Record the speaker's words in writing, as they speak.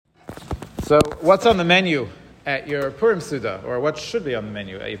So what's on the menu at your Purim seudah, or what should be on the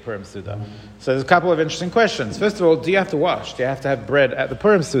menu at your Purim seudah? So there's a couple of interesting questions. First of all, do you have to wash? Do you have to have bread at the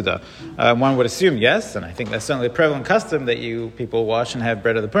Purim seudah? One would assume yes, and I think that's certainly a prevalent custom that you people wash and have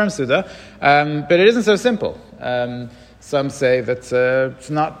bread at the Purim seudah, but it isn't so simple. Some say that it's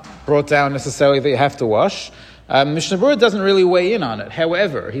not brought down necessarily that you have to wash. Mishnah Berurah doesn't really weigh in on it.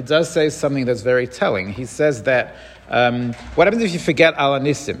 However, he does say something that's very telling. He says that what happens if you forget Al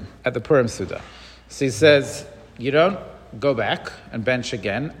Anissim at the Purim seudah? So he says you don't go back and bench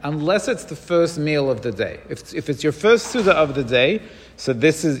again unless it's the first meal of the day. If it's your first seudah of the day, so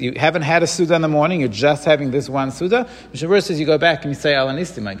this is, you haven't had a seudah in the morning, you're just having this one seudah, Mishnah Berurah says you go back and you say Al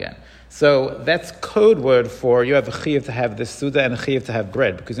Anissim again. So that's code word for you have a chiyuv to have this seudah and a chiyuv to have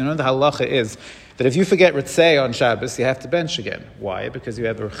bread. Because you know the halacha is that if you forget ritzei on Shabbos, you have to bench again. Why? Because you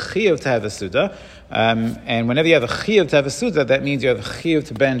have a chiyuv to have a seudah. And whenever you have a chiyuv to have a seudah, that means you have a chiyuv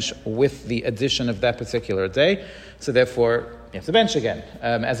to bench with the addition of that particular day. So therefore, you have to bench again.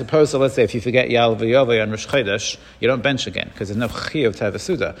 As opposed to, let's say, if you forget Yal V'Yovay on Rosh Chodesh, you don't bench again, because there's no chiyuv to have a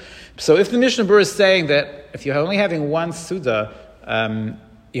seudah. So if the Mishnah Berurah is saying that if you're only having one seudah,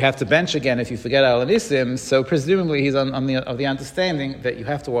 you have to bench again if you forget Al Anissim, so presumably he's of the understanding that you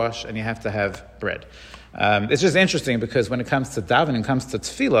have to wash and you have to have bread. It's just interesting because when it comes to davening, it comes to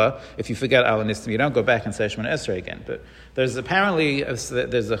tefillah, if you forget Al Anissim, you don't go back and say Shemona Esrei again. But there's apparently,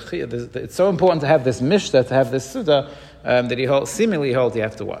 it's so important to have this mishnah, to have this seudah, that he seemingly holds you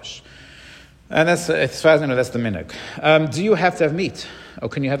have to wash. And that's, as far as I know, that's the minhag. Do you have to have meat? Or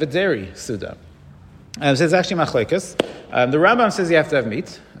can you have a dairy seudah? So it's actually machlekes. The Rambam says you have to have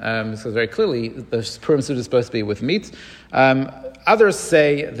meat. So very clearly, the Purim seudah is supposed to be with meat. Others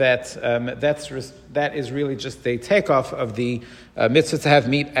say that that is really just a takeoff of the mitzvah to have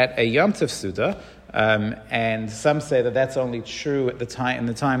meat at a Yom Tov seudah. And some say that that's only true at in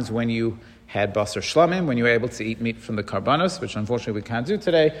the times when you had basar shlamim, when you were able to eat meat from the karbanos, which unfortunately we can't do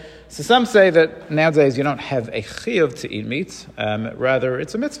today. So some say that nowadays you don't have a chiyuv to eat meat, rather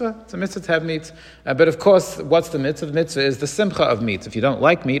it's a mitzvah. It's a mitzvah to have meat. But of course, what's the mitzvah? The mitzvah is the simcha of meat. If you don't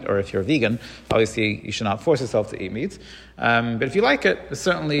like meat, or if you're vegan, obviously you should not force yourself to eat meat. But if you like it, it's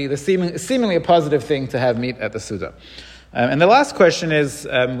certainly seemingly a positive thing to have meat at the seudah. And the last question is,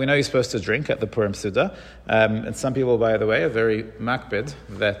 we know you're supposed to drink at the Purim seudah, and some people, by the way, are very makbid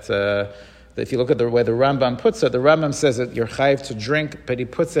that if you look at the way the Rambam puts it, the Rambam says that you're chayiv to drink, but he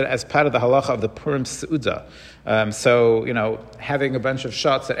puts it as part of the halacha of the Purim seudah. So, having a bunch of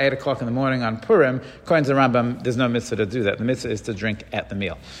shots at 8 o'clock in the morning on Purim, according to the Rambam, there's no mitzvah to do that. The mitzvah is to drink at the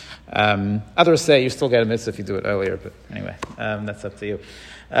meal. Others say you still get a mitzvah if you do it earlier, but anyway, that's up to you.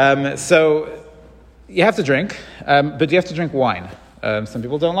 So you have to drink, but you have to drink wine. Some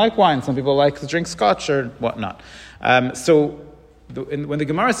people don't like wine. Some people like to drink scotch or whatnot. When the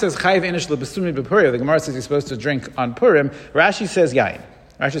Gemara says chayiv inish lebesumi b'Purim, the Gemara says you're supposed to drink on Purim. Rashi says yain.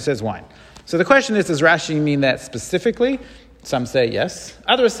 Rashi says wine. So the question is, does Rashi mean that specifically? Some say yes.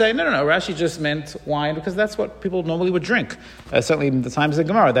 Others say no. Rashi just meant wine because that's what people normally would drink. Certainly in the times of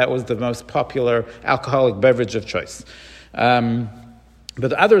the Gemara, that was the most popular alcoholic beverage of choice.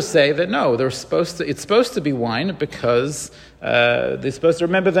 But others say that no, it's supposed to be wine because they're supposed to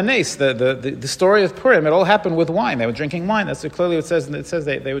remember the nace, the story of Purim. It all happened with wine. They were drinking wine. That's what clearly it says. It says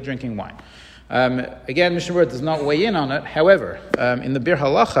they were drinking wine. Again, Mishnah Berurah does not weigh in on it. However, in the Bir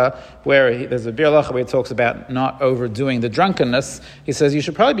Halacha, there's a Bir Halacha where he talks about not overdoing the drunkenness, he says you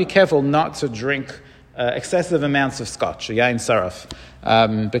should probably be careful not to drink excessive amounts of scotch, or yain saraf,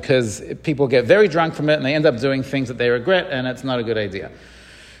 because people get very drunk from it and they end up doing things that they regret, and it's not a good idea.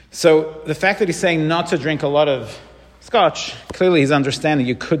 So the fact that he's saying not to drink a lot of scotch, clearly he's understanding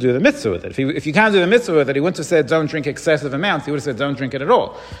you could do the mitzvah with it. If you can't do the mitzvah with it, he wouldn't have said don't drink excessive amounts, he would have said don't drink it at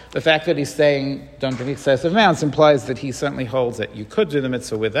all. The fact that he's saying don't drink excessive amounts implies that he certainly holds that you could do the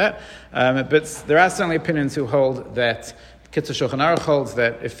mitzvah with that, but there are certainly opinions who hold that Kitzur Shulchan Aruch holds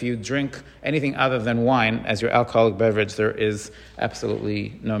that if you drink anything other than wine as your alcoholic beverage, there is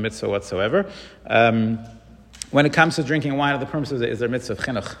absolutely no mitzvah whatsoever. When it comes to drinking wine at the Purim seudah, is there mitzvah of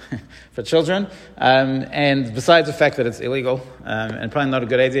chinuch for children? And besides the fact that it's illegal, and probably not a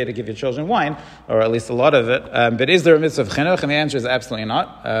good idea to give your children wine, or at least a lot of it, but is there a mitzvah of chinuch? And the answer is absolutely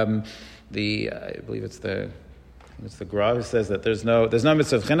not. I believe it's the Gra who says that there's no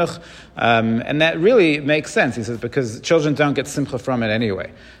mitzvah of chinuch, and that really makes sense. He says because children don't get simcha from it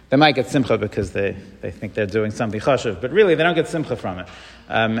anyway. They might get simcha because they think they're doing something chashuv, but really they don't get simcha from it.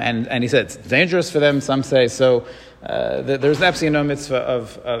 And he said it's dangerous for them. Some say so. There's absolutely no mitzvah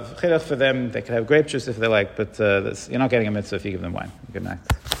of chinuch for them. They could have grape juice if they like, but you're not getting a mitzvah if you give them wine. Good night.